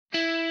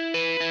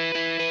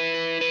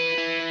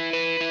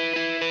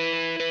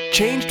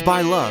Changed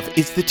by Love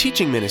is the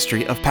teaching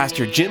ministry of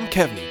Pastor Jim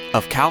Kevney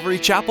of Calvary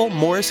Chapel,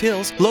 Morris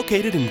Hills,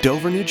 located in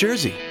Dover, New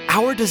Jersey.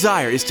 Our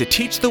desire is to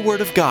teach the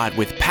Word of God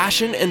with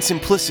passion and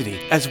simplicity,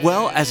 as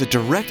well as a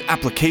direct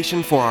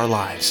application for our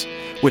lives.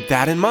 With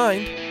that in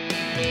mind,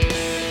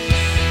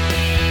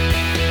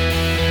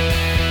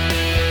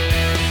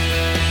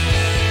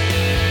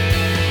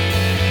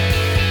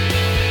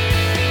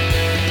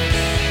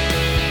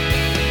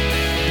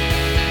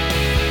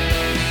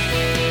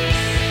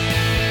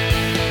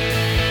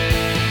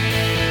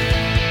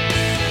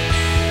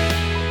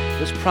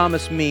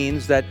 promise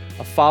means that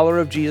a follower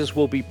of Jesus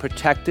will be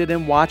protected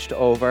and watched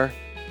over,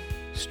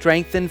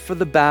 strengthened for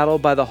the battle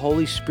by the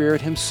Holy Spirit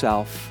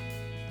himself.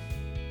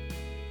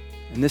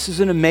 And this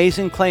is an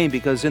amazing claim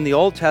because in the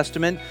Old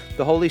Testament,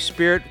 the Holy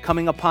Spirit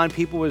coming upon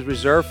people was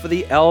reserved for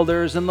the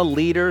elders and the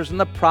leaders and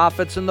the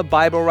prophets and the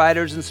Bible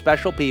writers and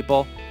special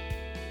people.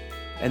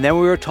 And then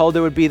we were told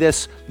there would be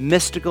this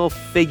mystical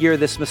figure,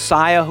 this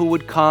Messiah who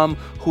would come,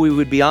 who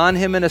would be on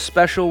him in a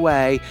special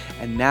way.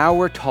 And now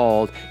we're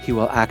told he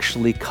will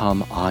actually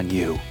come on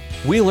you.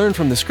 we learn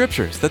from the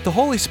Scriptures that the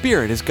Holy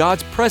Spirit is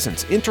God's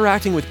presence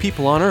interacting with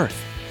people on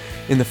earth.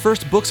 In the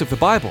first books of the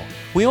Bible,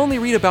 we only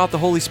read about the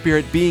Holy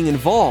Spirit being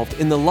involved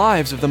in the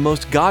lives of the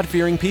most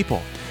God-fearing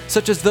people,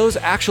 such as those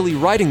actually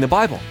writing the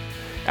Bible.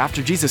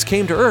 After Jesus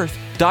came to earth,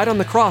 died on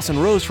the cross,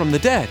 and rose from the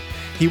dead,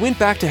 he went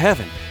back to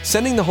heaven,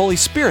 sending the Holy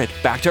Spirit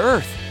back to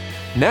earth.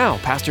 Now,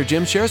 Pastor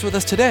Jim shares with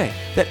us today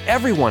that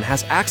everyone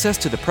has access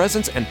to the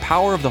presence and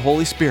power of the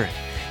Holy Spirit,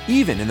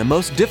 even in the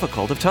most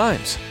difficult of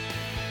times.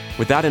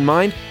 With that in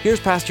mind, here's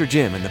Pastor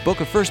Jim in the book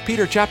of 1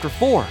 Peter chapter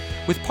 4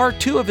 with part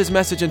 2 of his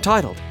message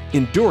entitled,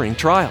 Enduring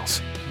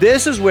Trials.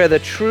 This is where the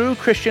true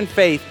Christian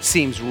faith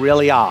seems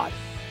really odd.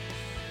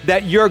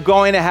 That you're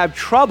going to have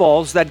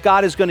troubles, that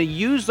God is going to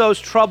use those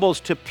troubles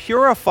to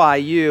purify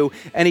you,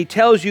 and he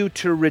tells you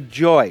to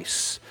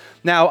rejoice.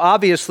 Now,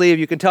 obviously, if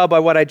you can tell by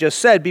what I just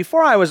said,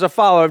 before I was a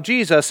follower of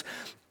Jesus,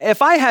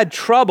 if I had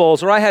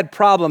troubles or I had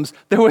problems,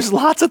 there was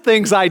lots of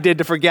things I did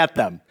to forget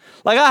them.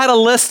 Like I had a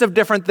list of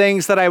different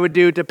things that I would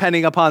do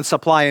depending upon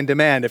supply and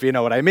demand, if you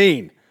know what I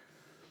mean.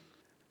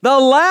 The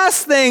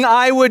last thing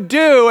I would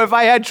do if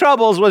I had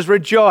troubles was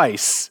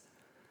rejoice.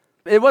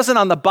 It wasn't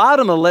on the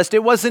bottom of the list.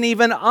 It wasn't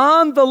even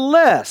on the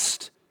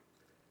list.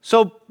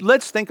 So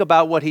let's think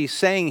about what he's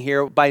saying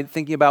here by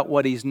thinking about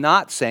what he's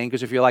not saying,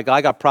 because if you're like,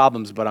 I got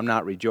problems, but I'm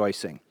not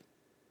rejoicing.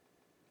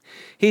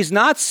 He's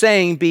not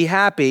saying be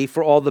happy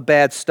for all the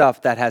bad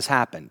stuff that has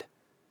happened.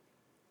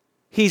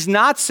 He's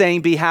not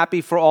saying be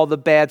happy for all the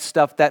bad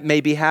stuff that may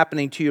be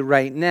happening to you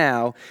right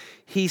now.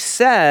 He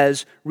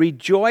says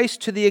rejoice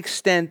to the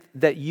extent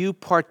that you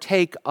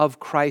partake of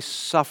Christ's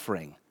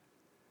suffering.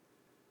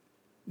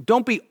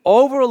 Don't be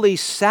overly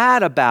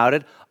sad about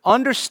it.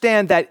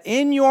 Understand that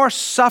in your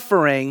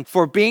suffering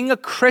for being a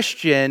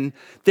Christian,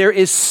 there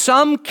is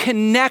some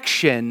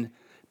connection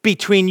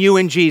between you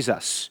and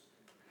Jesus.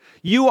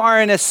 You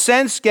are, in a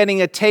sense,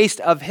 getting a taste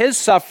of his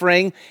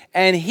suffering,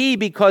 and he,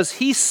 because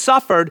he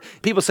suffered,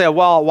 people say,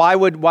 well, why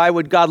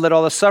would God let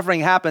all the suffering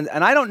happen?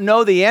 And I don't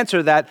know the answer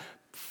to that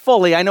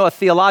fully. I know a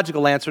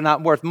theological answer,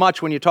 not worth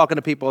much when you're talking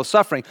to people who are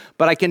suffering.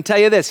 But I can tell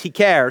you this, he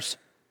cares.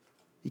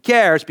 He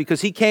cares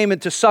because he came in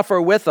to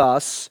suffer with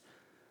us.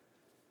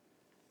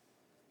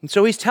 And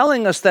so he's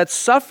telling us that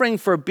suffering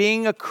for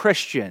being a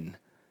Christian,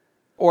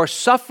 or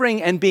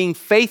suffering and being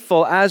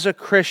faithful as a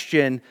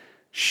Christian,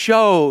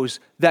 shows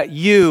that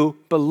you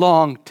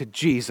belong to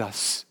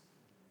Jesus.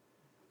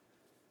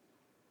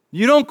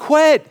 You don't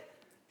quit.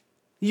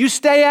 You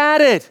stay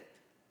at it,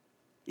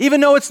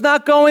 even though it's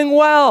not going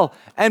well.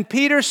 And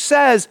Peter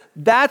says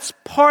that's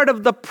part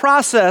of the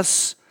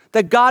process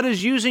that God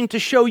is using to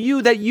show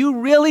you that you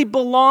really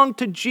belong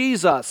to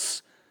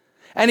Jesus.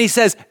 And he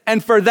says,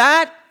 and for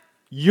that,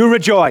 you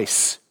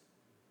rejoice.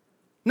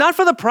 Not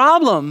for the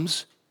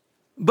problems,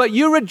 but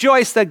you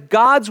rejoice that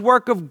God's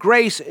work of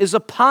grace is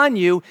upon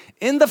you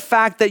in the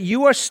fact that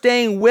you are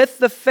staying with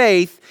the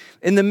faith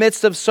in the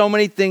midst of so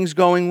many things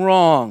going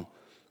wrong.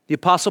 The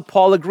Apostle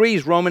Paul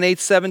agrees, Romans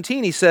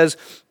 8:17, he says,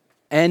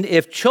 and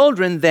if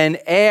children, then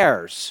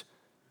heirs,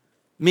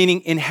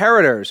 meaning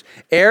inheritors,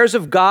 heirs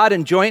of God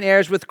and joint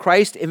heirs with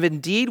Christ, if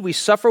indeed we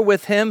suffer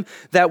with him,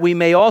 that we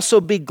may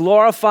also be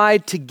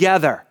glorified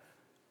together.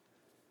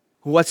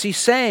 What's he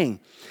saying?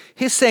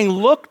 He's saying,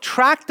 look,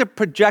 track the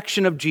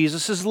projection of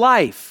Jesus'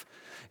 life.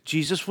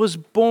 Jesus was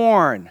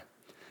born.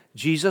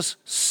 Jesus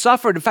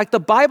suffered. In fact, the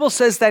Bible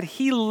says that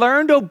he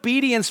learned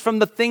obedience from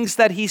the things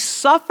that he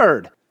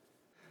suffered.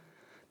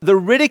 The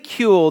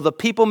ridicule, the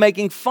people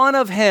making fun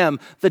of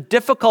him, the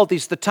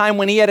difficulties, the time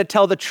when he had to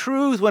tell the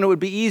truth, when it would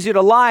be easier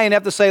to lie and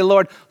have to say,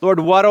 Lord,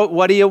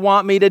 what do you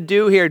want me to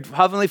do here?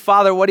 Heavenly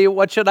Father,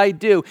 what should I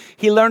do?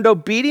 He learned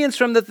obedience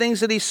from the things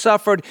that he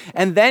suffered,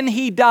 and then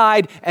he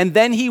died, and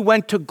then he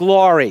went to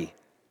glory.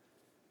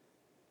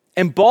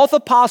 And both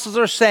apostles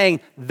are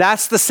saying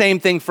that's the same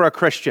thing for a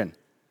Christian.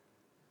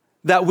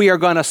 That we are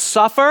going to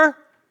suffer,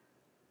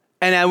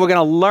 And then we're going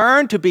to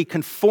learn to be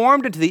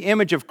conformed into the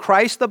image of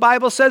Christ, the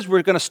Bible says.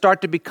 We're going to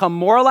start to become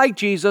more like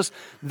Jesus.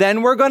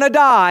 Then we're going to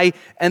die,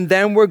 and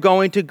then we're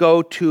going to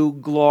go to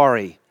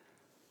glory.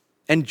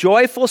 And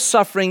joyful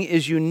suffering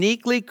is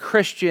uniquely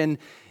Christian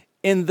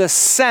in the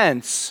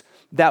sense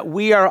that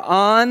we are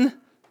on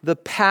the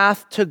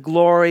path to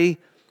glory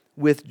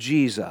with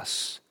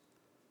Jesus.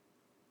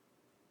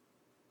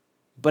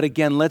 But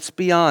again, let's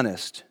be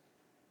honest.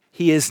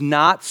 He is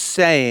not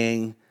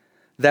saying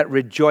that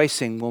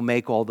rejoicing will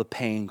make all the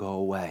pain go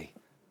away.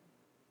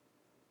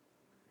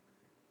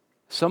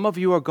 Some of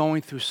you are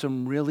going through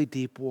some really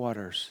deep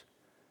waters,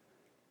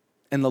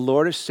 and the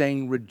Lord is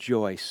saying,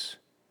 rejoice.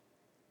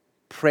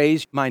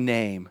 Praise my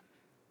name.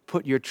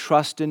 Put your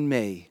trust in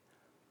me.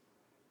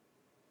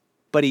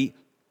 But he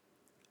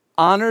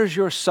honors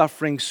your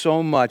suffering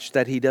so much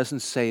that he doesn't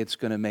say it's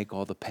going to make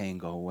all the pain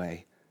go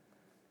away.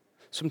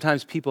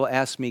 Sometimes people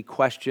ask me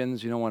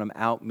questions, when I'm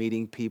out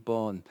meeting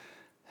people, and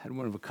I had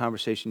one of a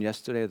conversation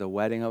yesterday at the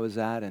wedding I was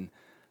at, and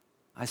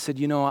I said,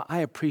 I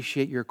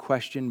appreciate your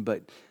question,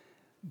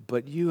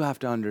 but you have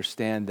to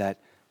understand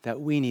that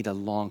we need a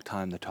long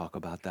time to talk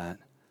about that.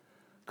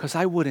 Because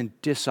I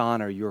wouldn't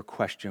dishonor your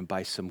question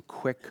by some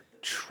quick,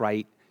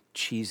 trite,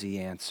 cheesy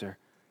answer.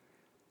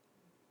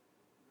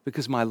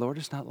 Because my Lord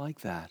is not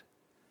like that.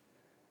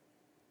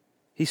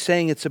 He's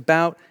saying it's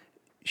about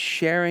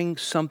sharing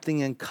something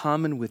in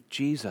common with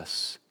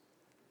Jesus.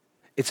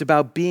 It's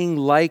about being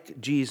like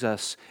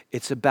Jesus.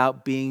 It's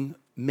about being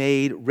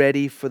made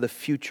ready for the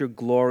future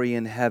glory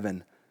in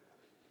heaven.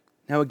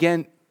 Now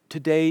again,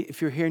 today,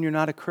 if you're here and you're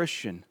not a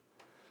Christian,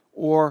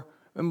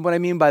 and what I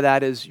mean by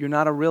that is you're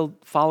not a real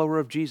follower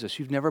of Jesus.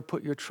 You've never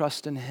put your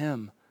trust in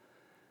him.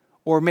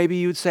 Or maybe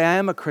you'd say, I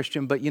am a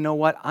Christian, but you know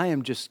what? I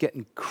am just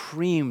getting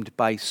creamed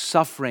by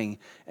suffering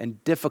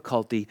and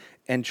difficulty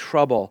and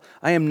trouble.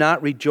 I am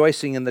not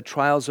rejoicing in the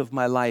trials of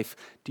my life.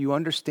 Do you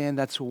understand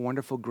that's a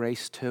wonderful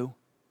grace too?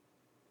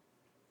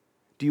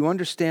 Do you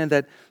understand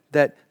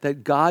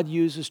that God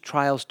uses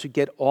trials to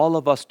get all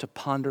of us to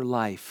ponder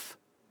life,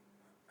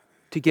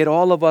 to get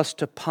all of us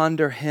to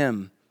ponder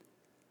him,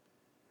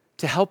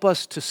 to help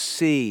us to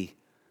see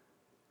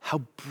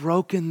how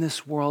broken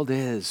this world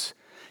is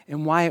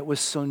and why it was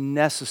so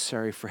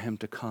necessary for him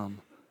to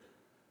come.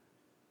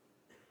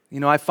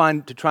 I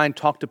find to try and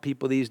talk to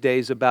people these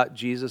days about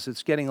Jesus,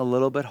 it's getting a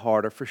little bit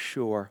harder for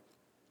sure.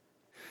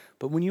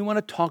 But when you want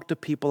to talk to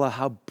people about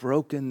how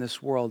broken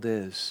this world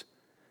is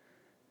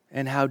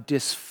and how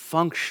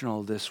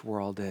dysfunctional this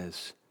world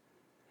is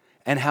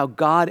and how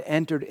God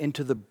entered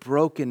into the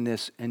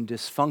brokenness and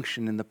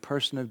dysfunction in the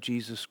person of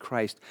Jesus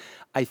Christ,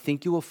 I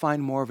think you will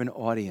find more of an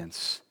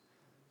audience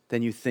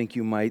than you think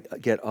you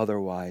might get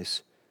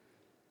otherwise.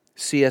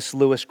 C.S.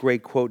 Lewis,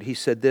 great quote, he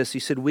said this, he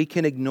said, we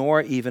can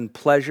ignore even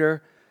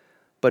pleasure,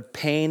 but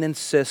pain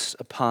insists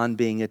upon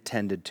being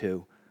attended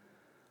to.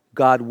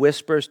 God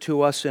whispers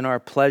to us in our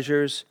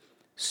pleasures,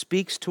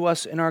 speaks to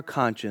us in our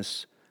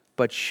conscience,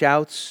 but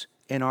shouts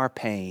in our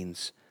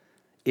pains.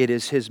 It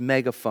is his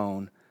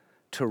megaphone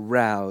to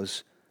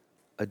rouse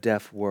a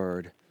deaf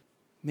word.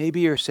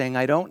 Maybe you're saying,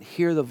 I don't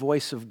hear the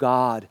voice of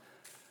God,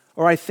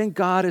 or I think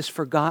God has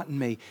forgotten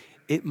me.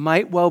 It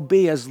might well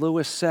be, as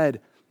Lewis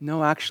said,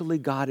 no, actually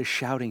God is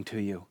shouting to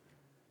you.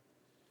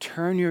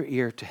 Turn your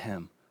ear to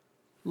him.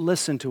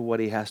 Listen to what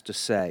he has to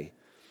say.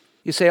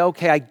 You say,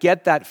 okay, I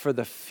get that for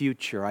the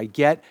future. I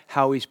get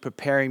how he's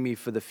preparing me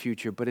for the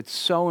future, but it's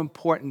so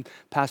important,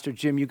 Pastor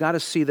Jim, you got to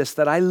see this,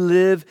 that I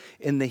live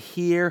in the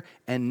here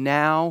and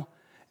now,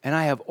 and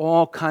I have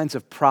all kinds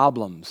of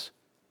problems.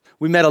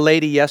 We met a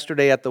lady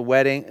yesterday at the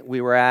wedding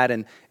we were at,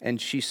 and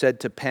she said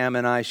to Pam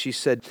and I, she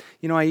said,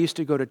 I used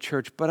to go to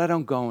church, but I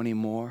don't go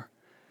anymore.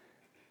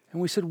 And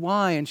we said,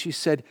 why? And she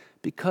said,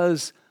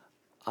 because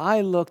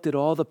I looked at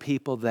all the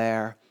people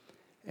there,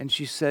 and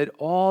she said,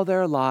 all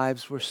their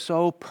lives were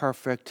so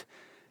perfect,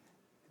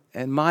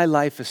 and my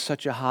life is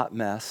such a hot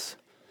mess.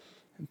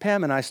 And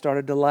Pam and I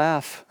started to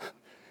laugh.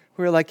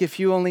 We were like, if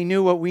you only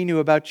knew what we knew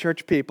about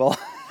church people.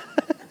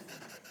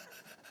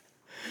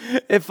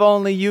 If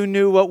only you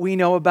knew what we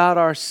know about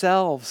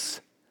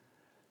ourselves,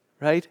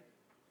 right?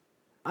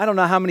 I don't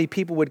know how many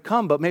people would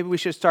come, but maybe we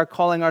should start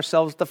calling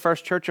ourselves the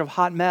First Church of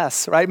Hot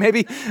Mess, right?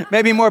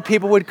 Maybe more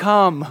people would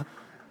come.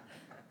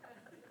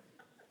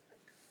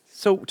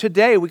 So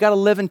today, we got to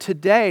live in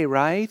today,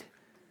 right?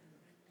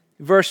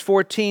 Verse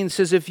 14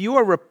 says, if you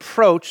are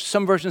reproached,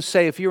 some versions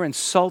say if you're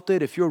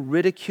insulted, if you're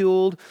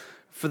ridiculed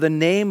for the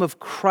name of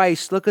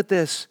Christ, look at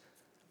this,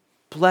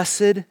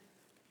 blessed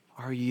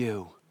are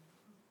you.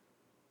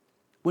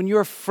 When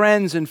your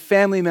friends and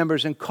family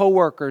members and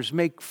coworkers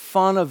make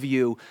fun of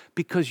you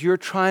because you're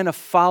trying to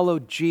follow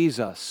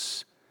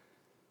Jesus,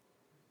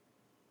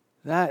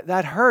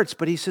 that hurts,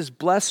 but he says,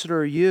 blessed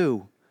are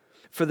you.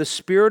 For the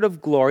Spirit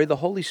of glory, the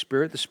Holy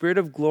Spirit, the Spirit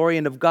of glory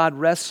and of God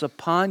rests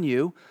upon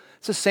you.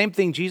 It's the same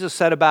thing Jesus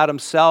said about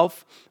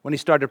himself when he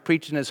started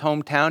preaching in his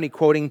hometown. He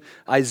quoting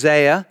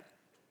Isaiah.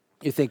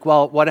 You think,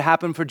 well, what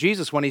happened for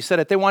Jesus when he said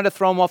it? They wanted to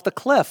throw him off the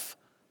cliff.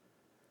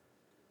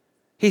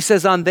 He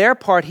says, on their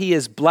part, he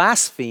is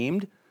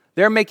blasphemed.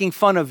 They're making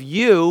fun of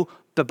you,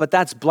 but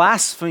that's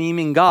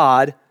blaspheming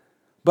God.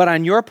 But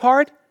on your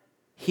part,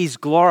 he's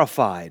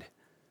glorified.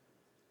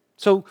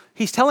 So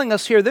he's telling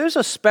us here there's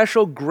a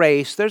special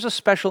grace, there's a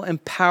special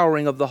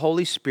empowering of the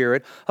Holy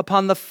Spirit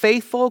upon the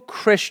faithful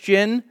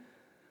Christian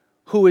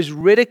who is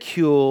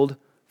ridiculed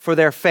for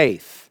their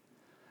faith.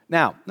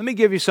 Now, let me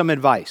give you some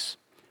advice.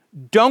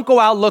 Don't go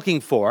out looking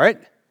for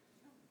it.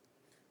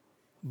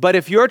 But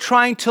if you're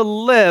trying to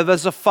live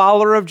as a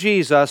follower of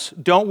Jesus,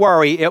 don't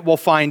worry, it will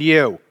find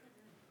you.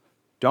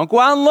 Don't go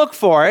out and look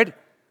for it,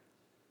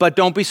 but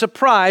don't be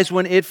surprised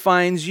when it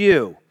finds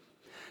you.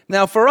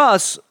 Now, for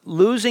us,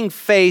 losing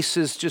face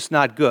is just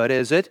not good,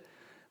 is it?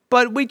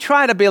 But we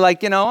try to be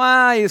like, you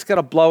just got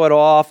to blow it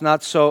off,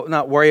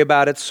 not worry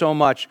about it so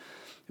much.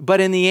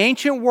 But in the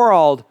ancient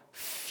world,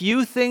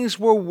 few things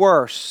were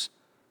worse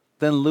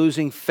than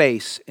losing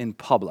face in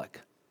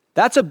public.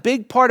 That's a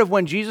big part of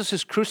when Jesus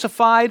is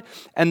crucified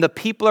and the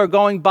people are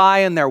going by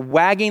and they're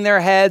wagging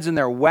their heads and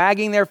they're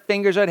wagging their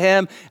fingers at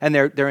him and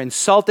they're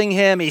insulting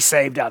him. He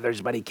saved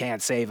others, but he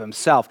can't save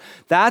himself.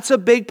 That's a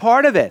big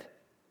part of it.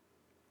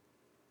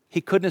 He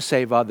couldn't have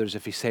saved others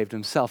if he saved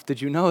himself.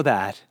 Did you know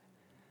that?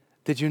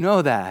 Did you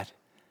know that?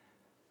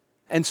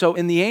 And so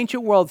in the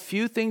ancient world,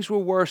 few things were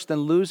worse than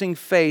losing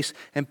face.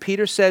 And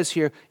Peter says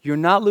here, you're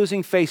not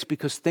losing face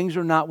because things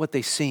are not what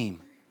they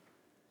seem.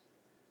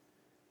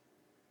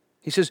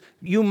 He says,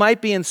 you might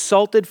be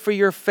insulted for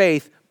your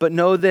faith, but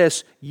know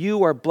this,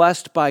 you are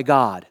blessed by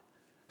God.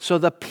 So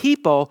the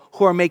people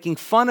who are making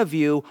fun of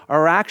you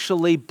are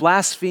actually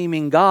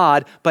blaspheming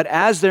God, but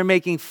as they're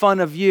making fun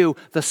of you,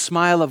 the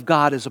smile of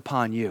God is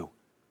upon you.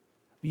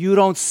 You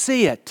don't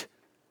see it,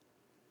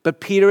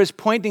 but Peter is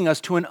pointing us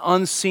to an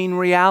unseen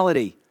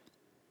reality.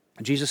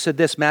 Jesus said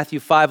this, Matthew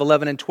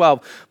 5:11 and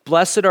 12,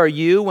 blessed are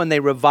you when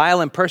they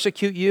revile and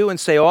persecute you and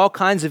say all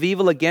kinds of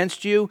evil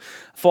against you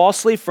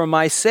falsely for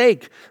my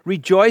sake.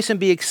 Rejoice and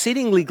be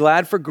exceedingly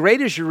glad, for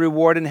great is your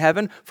reward in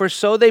heaven, for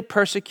so they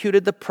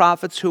persecuted the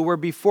prophets who were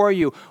before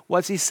you.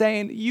 What's he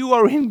saying? You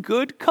are in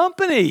good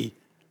company.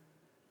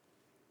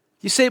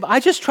 You say, I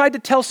just tried to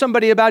tell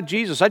somebody about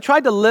Jesus. I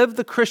tried to live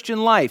the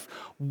Christian life.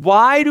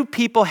 Why do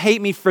people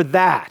hate me for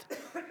that?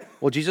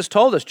 Well, Jesus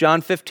told us,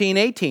 John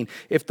 15:18,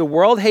 if the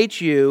world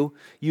hates you,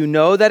 you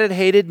know that it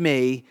hated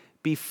me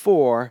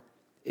before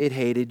it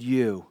hated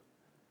you.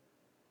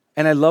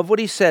 And I love what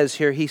he says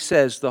here. He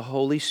says, the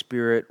Holy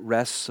Spirit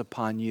rests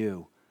upon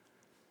you.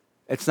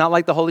 It's not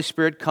like the Holy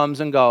Spirit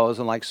comes and goes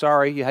and like,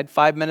 sorry, you had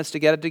 5 minutes to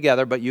get it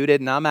together, but you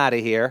didn't, I'm out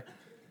of here.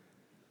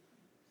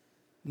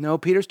 No,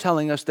 Peter's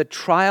telling us that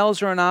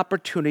trials are an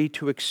opportunity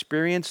to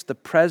experience the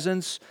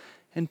presence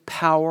and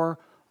power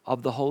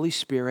of the Holy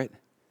Spirit.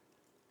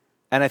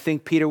 And I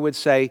think Peter would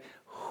say,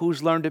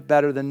 who's learned it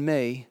better than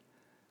me?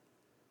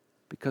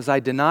 Because I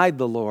denied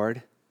the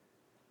Lord.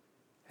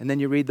 And then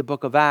you read the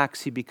book of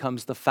Acts, he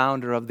becomes the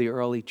founder of the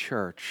early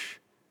church.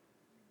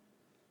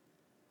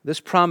 This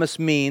promise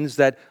means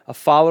that a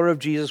follower of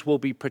Jesus will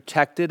be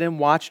protected and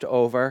watched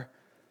over,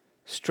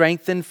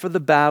 strengthened for the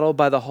battle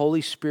by the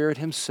Holy Spirit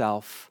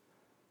himself.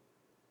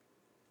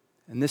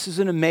 And this is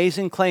an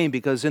amazing claim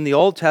because in the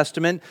Old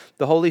Testament,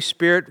 the Holy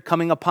Spirit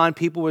coming upon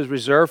people was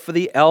reserved for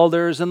the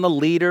elders and the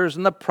leaders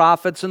and the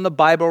prophets and the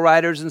Bible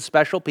writers and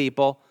special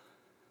people.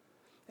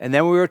 And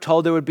then we were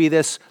told there would be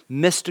this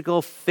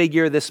mystical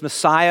figure, this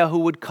Messiah who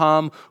would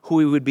come,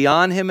 who would be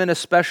on him in a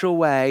special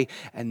way.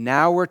 And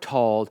now we're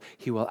told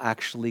he will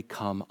actually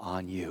come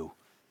on you.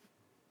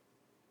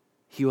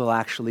 He will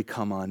actually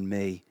come on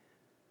me.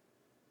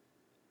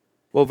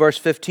 Well, verse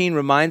 15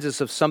 reminds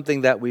us of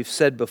something that we've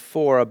said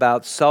before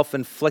about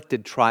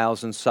self-inflicted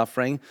trials and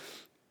suffering.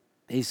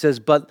 He says,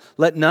 but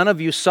let none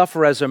of you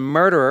suffer as a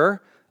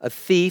murderer, a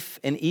thief,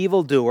 an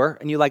evildoer.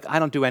 And you're like, I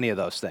don't do any of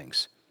those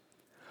things.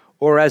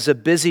 Or as a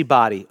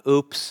busybody.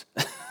 Oops.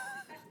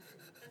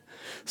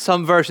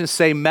 Some versions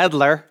say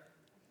meddler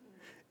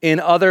in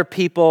other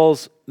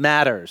people's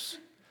matters.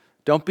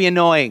 Don't be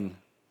annoying.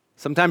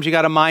 Sometimes you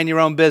got to mind your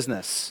own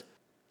business.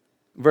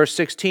 Verse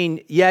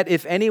 16, yet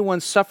if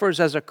anyone suffers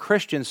as a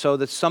Christian, so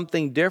that's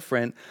something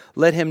different,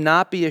 let him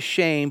not be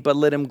ashamed, but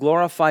let him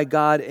glorify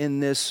God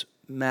in this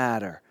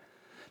matter.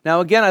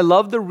 Now again, I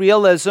love the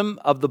realism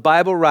of the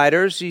Bible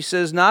writers. He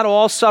says not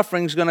all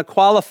suffering is going to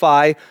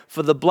qualify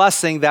for the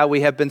blessing that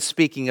we have been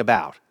speaking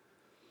about.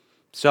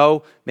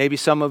 So maybe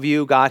some of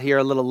you got here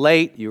a little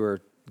late, you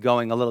were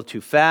going a little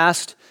too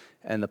fast,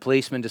 and the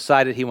policeman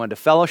decided he wanted to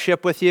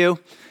fellowship with you.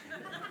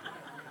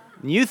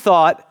 And you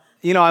thought,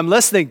 I'm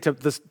listening to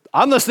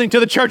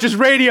the church's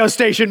radio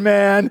station,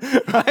 man.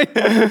 Right?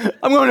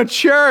 I'm going to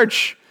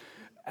church.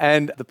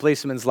 And the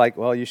policeman's like,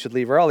 well, you should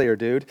leave earlier,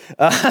 dude.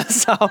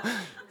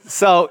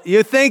 So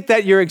you think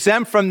that you're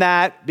exempt from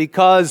that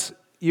because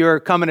you're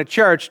coming to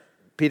church.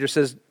 Peter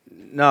says,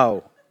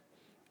 no,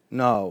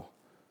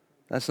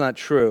 that's not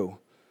true.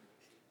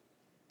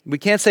 We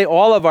can't say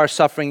all of our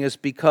suffering is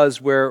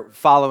because we're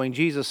following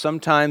Jesus.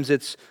 Sometimes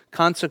it's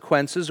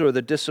consequences or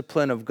the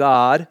discipline of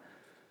God.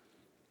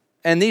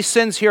 And these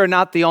sins here are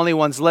not the only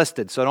ones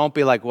listed. So don't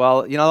be like,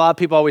 well, a lot of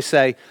people always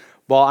say,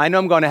 well, I know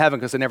I'm going to heaven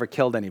because I never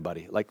killed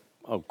anybody. Like,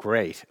 oh,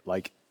 great.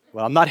 Like,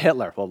 well, I'm not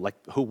Hitler. Well, like,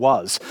 who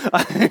was?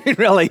 I mean,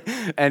 really?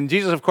 And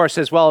Jesus, of course,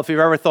 says, well, if you've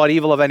ever thought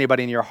evil of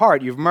anybody in your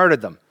heart, you've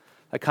murdered them.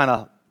 That kind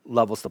of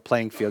levels the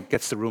playing field,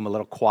 gets the room a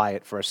little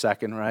quiet for a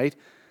second, right?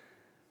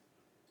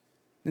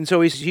 And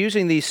so he's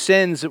using these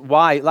sins.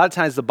 Why? A lot of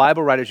times the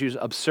Bible writers use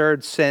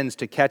absurd sins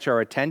to catch our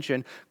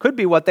attention. Could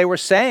be what they were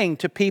saying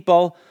to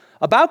people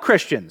about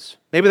Christians.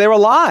 Maybe they were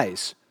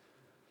lies.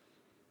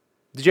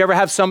 Did you ever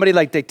have somebody,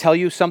 like, they tell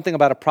you something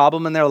about a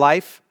problem in their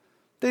life?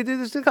 They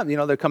come,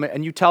 they're coming,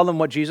 and you tell them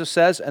what Jesus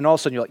says, and all of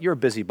a sudden you're like, you're a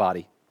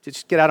busybody.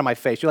 Just get out of my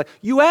face. You're like,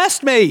 you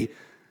asked me.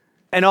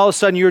 And all of a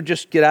sudden you're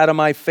just, get out of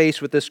my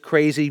face with this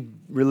crazy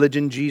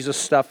religion Jesus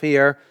stuff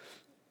here.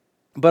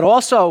 But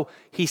also,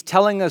 he's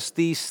telling us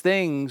these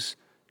things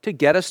to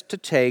get us to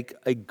take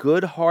a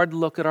good, hard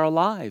look at our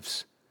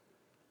lives,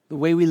 the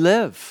way we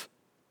live.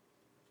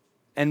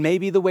 And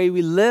maybe the way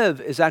we live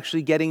is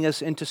actually getting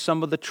us into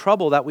some of the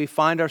trouble that we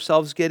find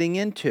ourselves getting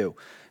into.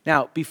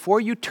 Now,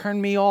 before you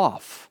turn me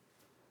off,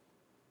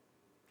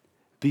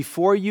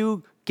 before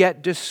you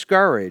get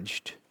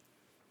discouraged,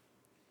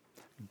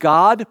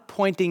 God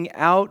pointing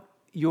out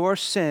your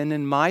sin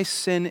and my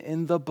sin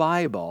in the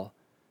Bible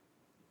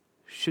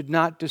should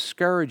not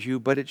discourage you,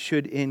 but it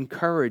should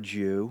encourage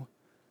you,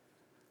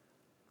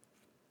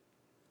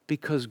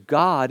 because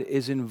God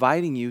is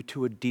inviting you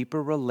to a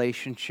deeper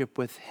relationship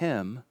with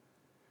Him,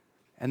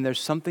 and there's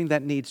something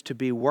that needs to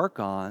be worked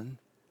on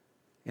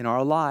in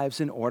our lives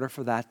in order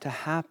for that to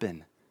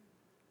happen.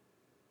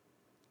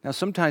 Now,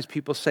 sometimes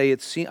people say,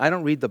 I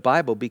don't read the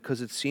Bible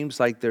because it seems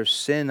like there's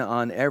sin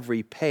on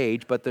every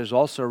page, but there's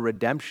also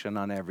redemption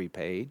on every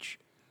page.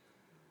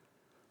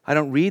 I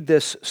don't read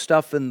this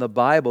stuff in the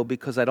Bible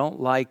because I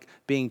don't like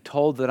being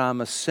told that I'm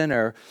a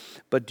sinner.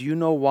 But do you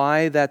know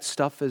why that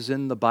stuff is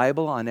in the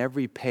Bible on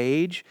every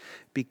page?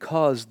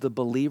 Because the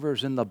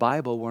believers in the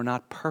Bible were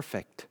not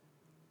perfect.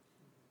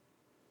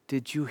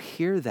 Did you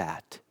hear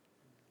that?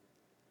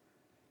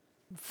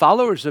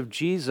 Followers of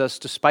Jesus,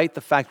 despite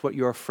the fact what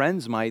your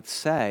friends might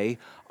say,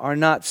 are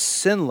not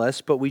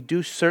sinless, but we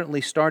do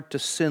certainly start to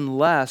sin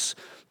less,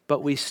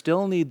 but we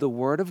still need the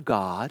Word of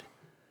God.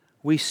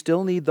 We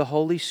still need the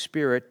Holy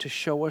Spirit to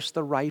show us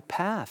the right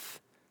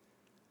path.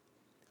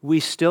 We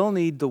still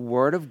need the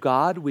Word of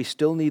God. We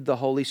still need the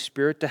Holy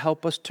Spirit to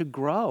help us to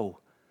grow.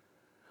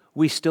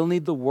 We still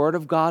need the Word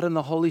of God and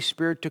the Holy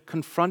Spirit to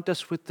confront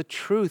us with the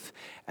truth.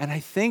 And I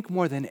think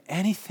more than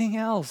anything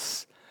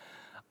else,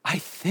 I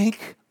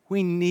think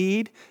we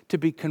need to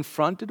be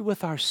confronted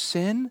with our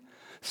sin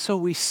so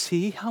we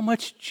see how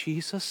much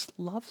Jesus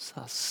loves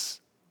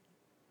us.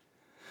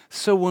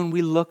 So when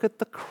we look at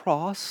the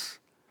cross,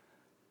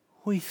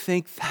 we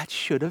think that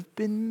should have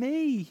been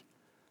me,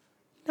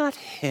 not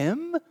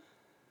him.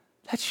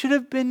 That should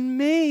have been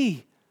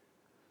me.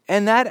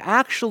 And that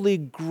actually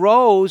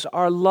grows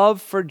our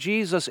love for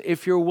Jesus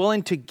if you're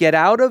willing to get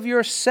out of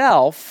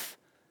yourself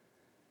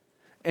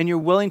and you're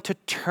willing to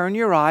turn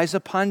your eyes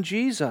upon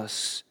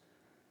Jesus.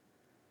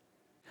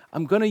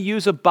 I'm going to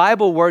use a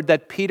Bible word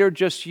that Peter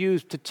just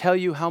used to tell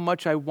you how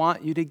much I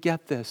want you to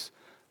get this.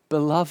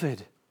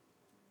 Beloved,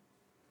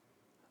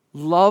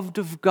 loved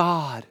of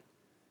God.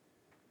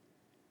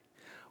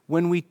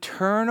 When we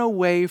turn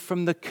away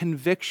from the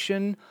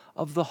conviction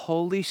of the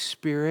Holy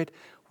Spirit,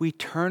 we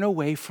turn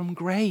away from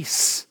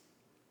grace.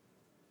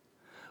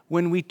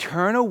 When we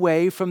turn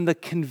away from the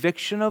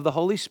conviction of the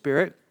Holy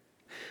Spirit,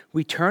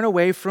 we turn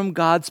away from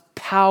God's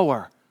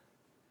power.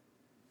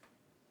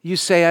 You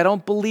say, I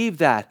don't believe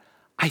that.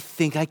 I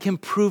think I can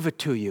prove it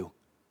to you.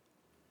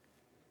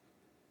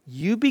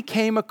 You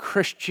became a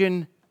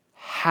Christian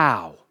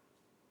how?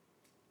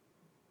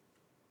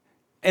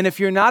 And if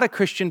you're not a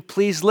Christian,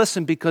 please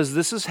listen, because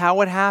this is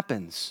how it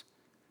happens.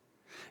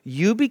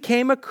 You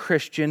became a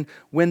Christian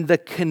when the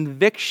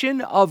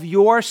conviction of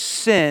your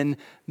sin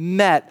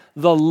met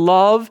the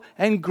love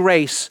and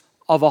grace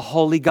of a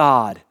holy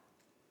God.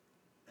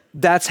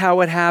 That's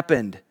how it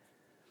happened.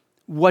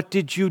 What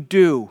did you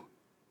do?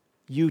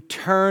 You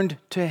turned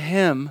to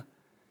Him.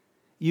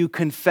 You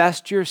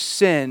confessed your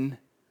sin.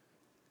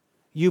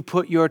 You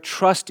put your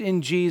trust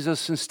in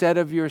Jesus instead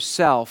of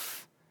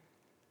yourself.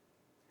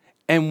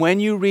 And when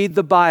you read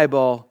the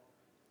Bible,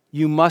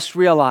 you must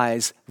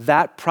realize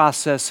that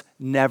process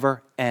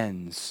never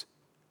ends.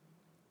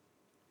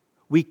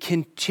 We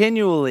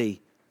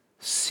continually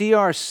see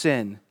our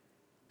sin,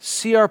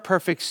 see our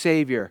perfect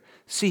Savior,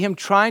 see Him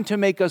trying to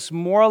make us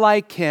more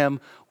like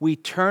Him. We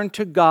turn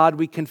to God,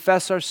 we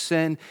confess our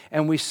sin,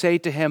 and we say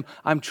to Him,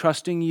 I'm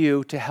trusting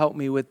You to help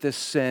me with this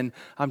sin.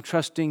 I'm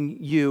trusting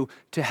You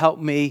to help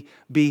me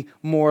be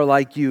more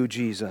like You,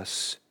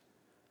 Jesus.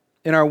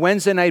 In our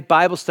Wednesday night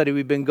Bible study,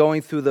 we've been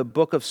going through the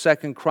book of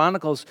 2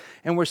 Chronicles,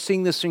 and we're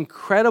seeing this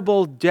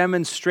incredible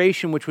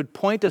demonstration which would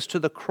point us to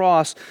the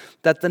cross,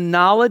 that the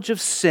knowledge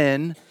of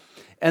sin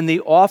and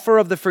the offer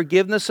of the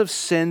forgiveness of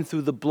sin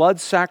through the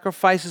blood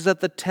sacrifices at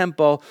the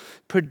temple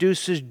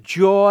produces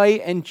joy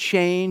and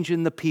change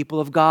in the people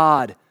of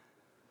God.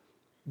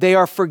 They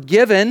are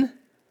forgiven.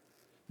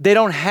 They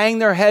don't hang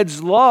their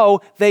heads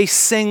low. They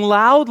sing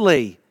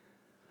loudly.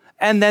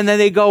 And then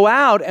they go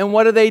out, and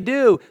what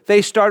do?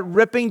 They start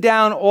ripping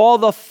down all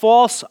the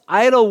false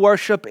idol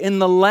worship in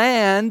the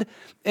land,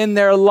 in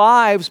their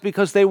lives,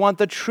 because they want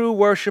the true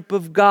worship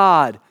of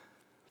God.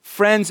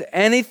 Friends,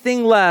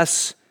 anything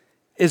less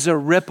is a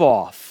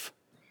ripoff.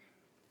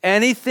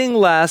 Anything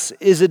less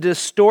is a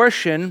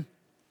distortion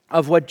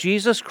of what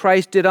Jesus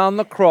Christ did on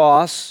the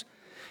cross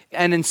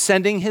and in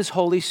sending His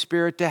Holy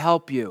Spirit to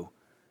help you.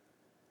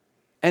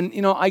 And,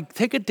 I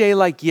take a day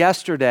like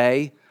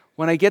yesterday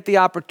when I get the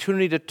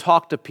opportunity to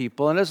talk to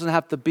people, and it doesn't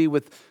have to be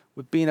with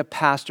being a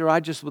pastor. I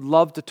just would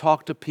love to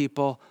talk to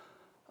people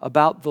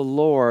about the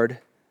Lord.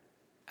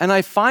 And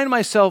I find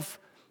myself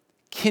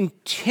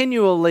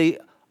continually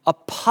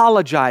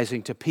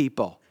apologizing to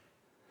people.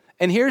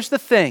 And here's the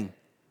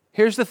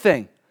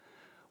thing.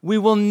 We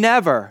will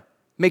never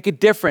make a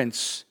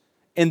difference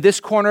in this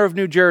corner of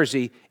New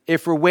Jersey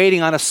if we're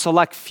waiting on a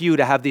select few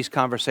to have these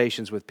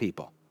conversations with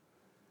people.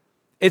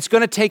 It's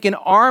going to take an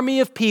army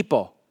of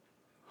people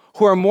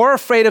who are more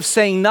afraid of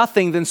saying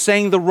nothing than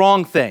saying the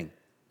wrong thing,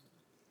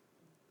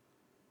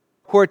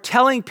 who are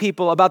telling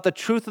people about the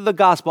truth of the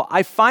gospel.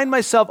 I find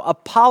myself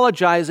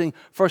apologizing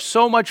for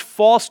so much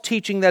false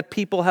teaching that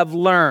people have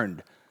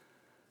learned.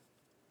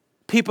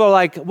 People are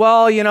like,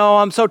 well,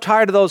 I'm so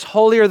tired of those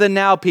holier than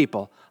thou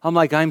people. I'm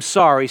like, I'm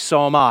sorry,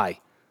 so am I.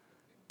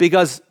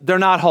 Because they're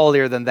not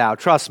holier than thou,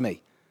 trust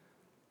me.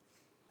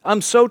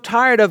 I'm so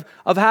tired of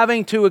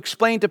having to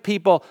explain to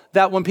people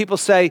that when people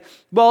say,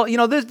 well,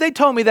 they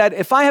told me that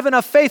if I have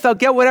enough faith, I'll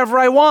get whatever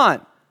I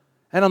want.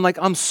 And I'm like,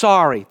 I'm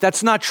sorry,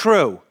 that's not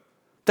true.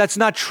 That's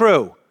not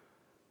true.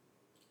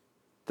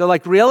 They're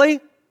like, really?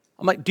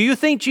 I'm like, do you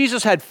think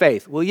Jesus had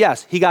faith? Well,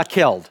 yes, he got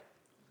killed.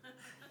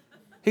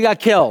 He got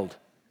killed.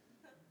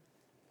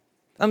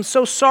 I'm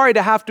so sorry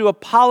to have to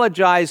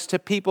apologize to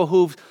people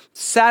who've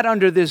sat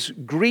under this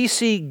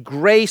greasy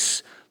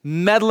grace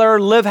meddler,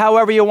 live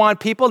however you want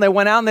people. They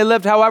went out and they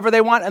lived however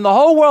they want, and the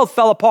whole world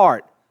fell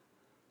apart.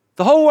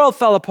 The whole world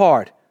fell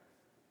apart.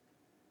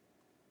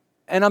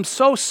 And I'm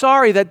so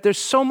sorry that there's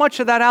so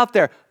much of that out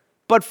there.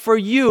 But for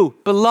you,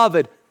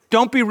 beloved,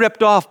 don't be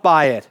ripped off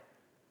by it.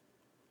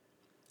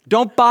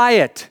 Don't buy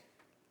it.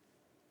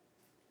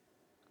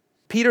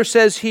 Peter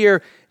says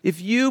here,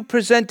 if you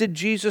presented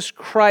Jesus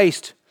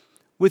Christ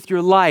with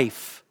your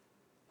life,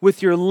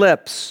 with your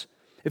lips,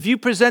 if you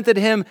presented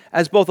Him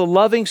as both a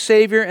loving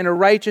Savior and a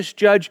righteous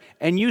judge,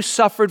 and you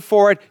suffered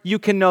for it, you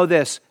can know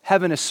this: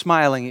 heaven is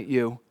smiling at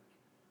you.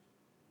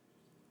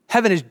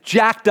 Heaven is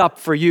jacked up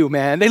for you,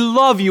 man. They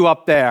love you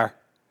up there.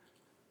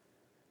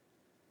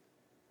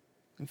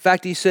 In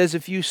fact, he says,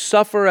 if you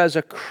suffer as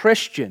a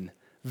Christian,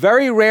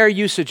 very rare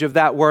usage of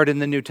that word in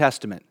the New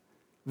Testament.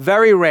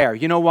 Very rare.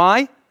 You know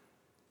why?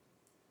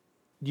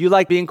 Do you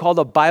like being called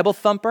a Bible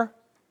thumper?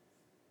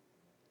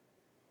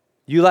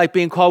 You like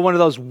being called one of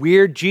those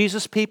weird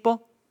Jesus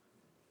people?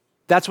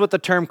 That's what the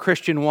term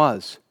Christian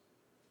was.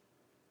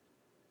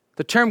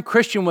 The term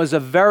Christian was a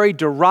very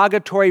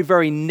derogatory,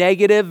 very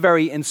negative,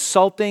 very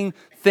insulting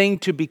thing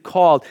to be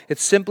called. It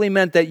simply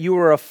meant that you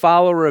were a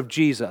follower of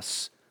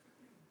Jesus.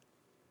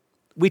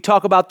 We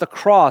talk about the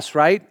cross,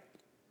 right?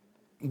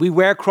 We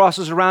wear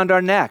crosses around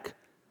our neck.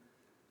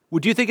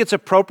 Would you think it's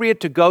appropriate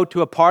to go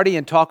to a party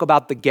and talk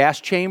about the gas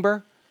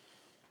chamber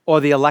or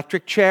the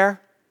electric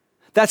chair?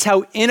 That's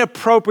how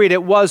inappropriate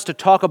it was to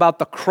talk about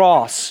the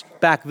cross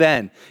back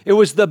then. It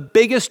was the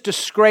biggest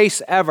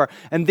disgrace ever.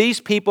 And these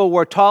people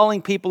were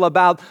telling people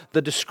about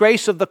the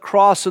disgrace of the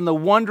cross and the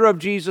wonder of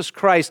Jesus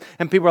Christ.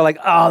 And people were like,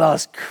 oh,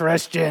 those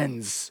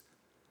Christians.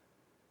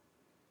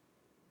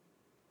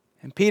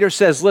 And Peter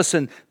says,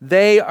 listen,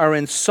 they are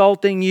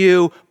insulting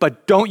you,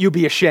 but don't you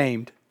be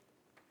ashamed.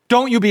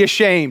 Don't you be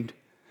ashamed.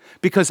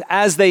 Because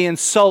as they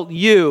insult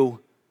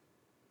you,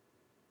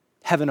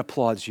 heaven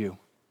applauds you.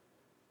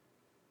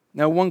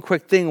 Now, one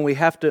quick thing, and we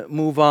have to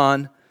move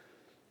on.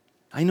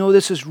 I know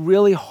this is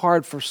really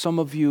hard for some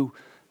of you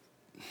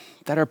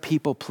that are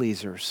people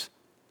pleasers.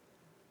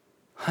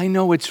 I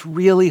know it's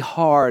really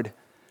hard.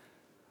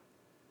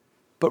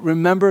 But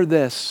remember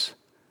this,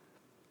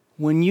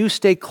 when you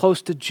stay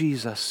close to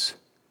Jesus,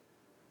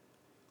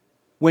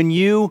 when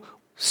you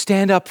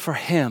stand up for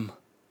Him,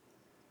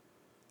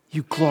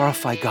 you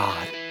glorify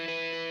God.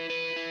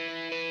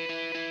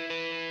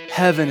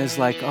 Heaven is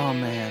like, oh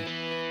man,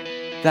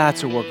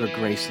 that's a work of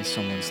grace in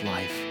someone's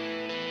life.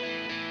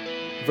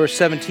 Verse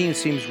 17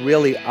 seems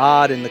really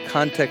odd in the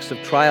context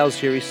of trials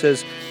here. He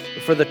says,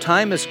 for the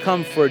time has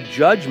come for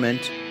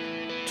judgment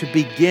to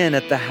begin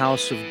at the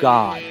house of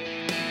God.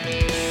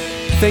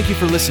 Thank you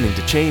for listening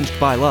to Changed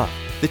by Love,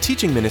 the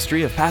teaching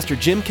ministry of Pastor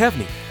Jim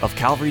Kevney of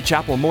Calvary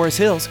Chapel, Morris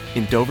Hills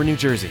in Dover, New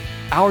Jersey.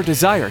 Our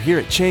desire here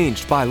at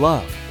Changed by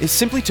Love is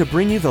simply to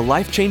bring you the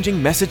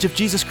life-changing message of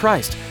Jesus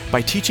Christ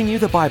by teaching you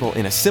the Bible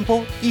in a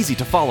simple,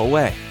 easy-to-follow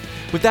way.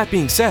 With that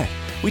being said,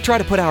 we try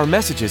to put our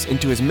messages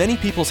into as many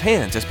people's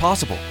hands as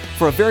possible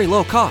for a very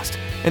low cost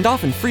and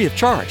often free of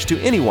charge to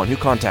anyone who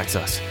contacts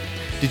us.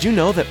 Did you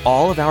know that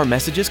all of our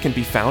messages can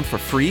be found for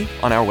free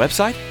on our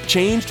website,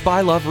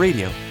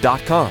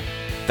 changedbyloveradio.com?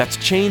 That's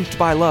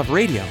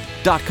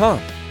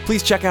changedbyloveradio.com.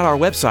 Please check out our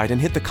website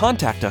and hit the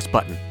Contact Us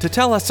button to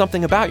tell us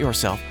something about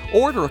yourself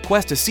or to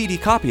request a CD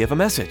copy of a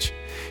message.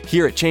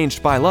 Here at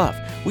Changed by Love,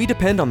 we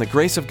depend on the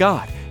grace of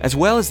God as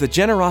well as the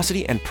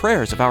generosity and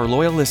prayers of our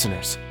loyal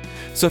listeners.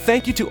 So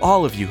thank you to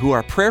all of you who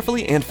are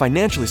prayerfully and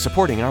financially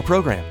supporting our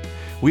program.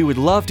 We would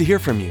love to hear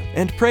from you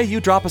and pray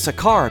you drop us a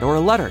card or a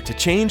letter to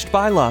Changed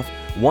by Love,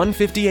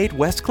 158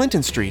 West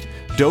Clinton Street,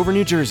 Dover,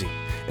 New Jersey.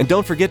 And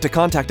don't forget to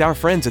contact our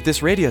friends at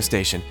this radio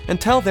station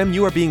and tell them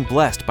you are being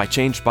blessed by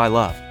Changed by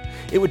Love.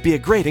 It would be a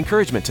great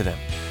encouragement to them.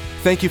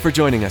 Thank you for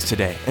joining us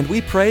today, and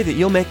we pray that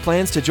you'll make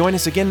plans to join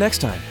us again next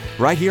time,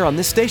 right here on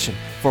this station,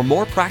 for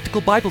more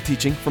practical Bible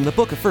teaching from the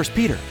book of 1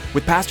 Peter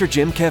with Pastor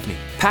Jim Kevney,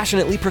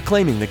 passionately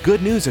proclaiming the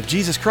good news of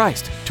Jesus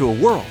Christ to a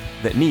world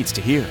that needs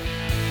to hear.